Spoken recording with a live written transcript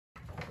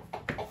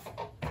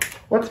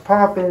What's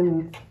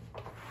poppin'?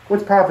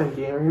 What's poppin',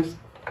 gamers?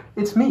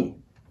 It's me,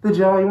 the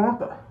Jolly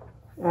Wampa.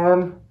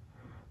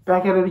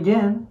 Back at it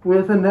again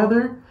with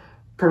another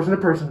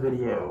person-to-person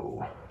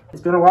video.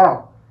 It's been a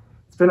while.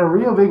 It's been a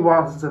real big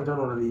while since I've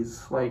done one of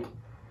these. Like,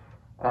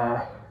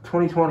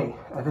 2020,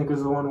 I think,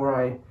 was the one where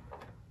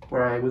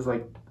I was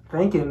like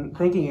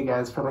thanking you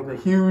guys for like the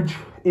huge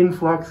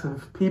influx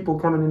of people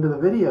coming into the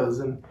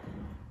videos, and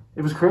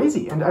it was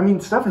crazy. And I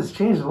mean, stuff has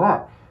changed a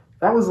lot.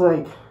 That was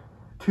like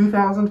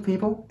 2,000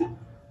 people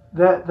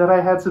that I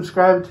had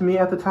subscribed to me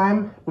at the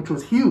time, which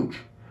was huge.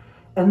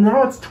 And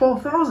now it's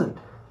 12,000.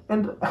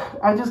 And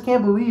I just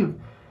can't believe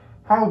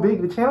how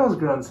big the channel has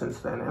grown since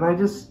then. And I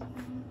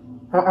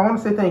want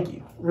to say thank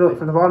you, really,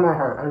 from the bottom of my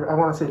heart. I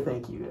want to say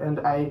thank you. And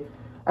I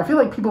feel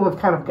like people have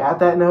kind of got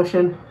that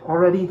notion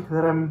already,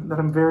 that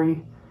I'm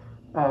very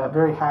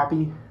very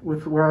happy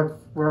with where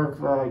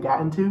I've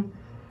gotten to.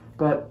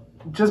 But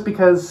just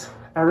because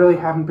I really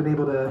haven't been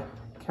able to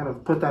kind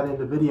of put that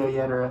into video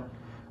yet, or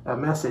a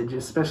message,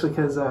 especially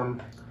because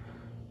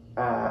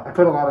I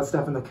put a lot of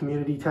stuff in the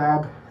community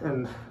tab,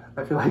 and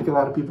I feel like a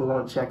lot of people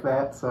don't check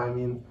that. So I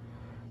mean,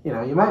 you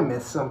know, you might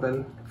miss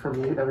something from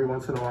me every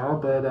once in a while,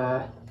 but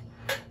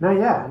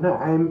no,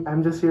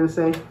 I'm just here to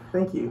say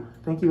thank you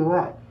a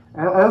lot.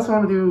 I also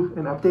want to do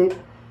an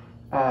update.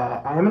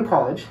 I am in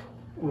college,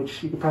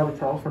 which you can probably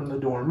tell from the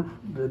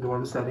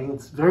dorm setting.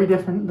 It's very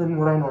different than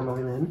what I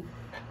normally am in.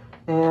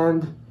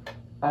 And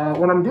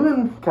when I'm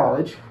doing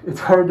college, it's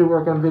hard to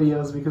work on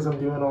videos because I'm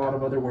doing a lot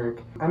of other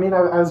work. I mean,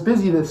 I was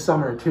busy this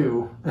summer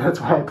too. That's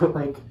why I put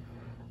like,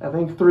 I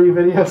think 3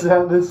 videos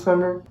out this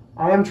summer.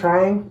 I am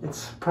trying.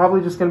 It's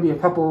probably just going to be a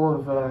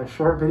couple of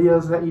short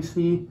videos that you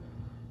see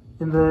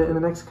in the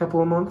next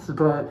couple of months.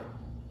 But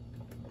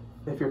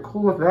if you're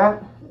cool with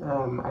that,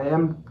 I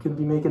am going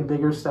to be making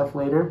bigger stuff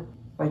later.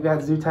 Like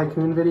that Zoo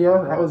Tycoon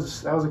video, that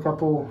was a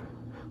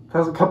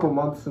couple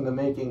months in the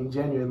making,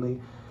 genuinely.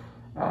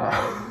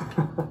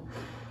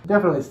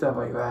 Definitely stuff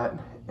like that.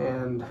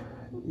 And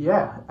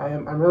yeah,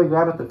 I'm really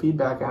glad with the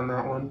feedback on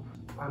that one.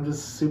 I'm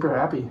just super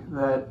happy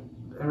that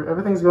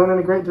everything's going in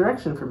a great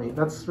direction for me.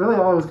 That's really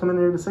all I was coming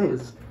here to say,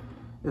 is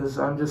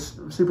I'm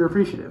just super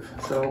appreciative.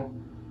 So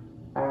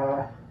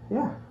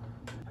yeah,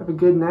 have a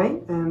good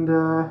night. And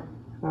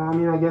well, I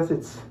mean, I guess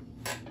it's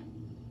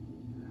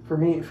for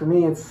me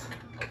it's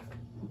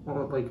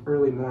like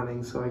early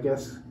morning, so I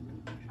guess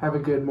have a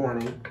good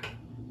morning,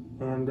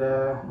 and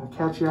I'll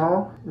catch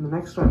y'all in the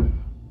next one.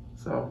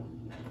 So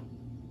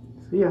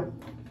see ya.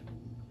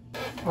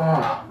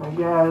 Oh my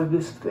god,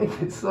 this thing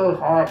is so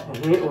hot. I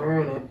hate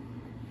wearing it.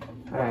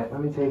 Alright,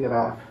 let me take it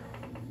off.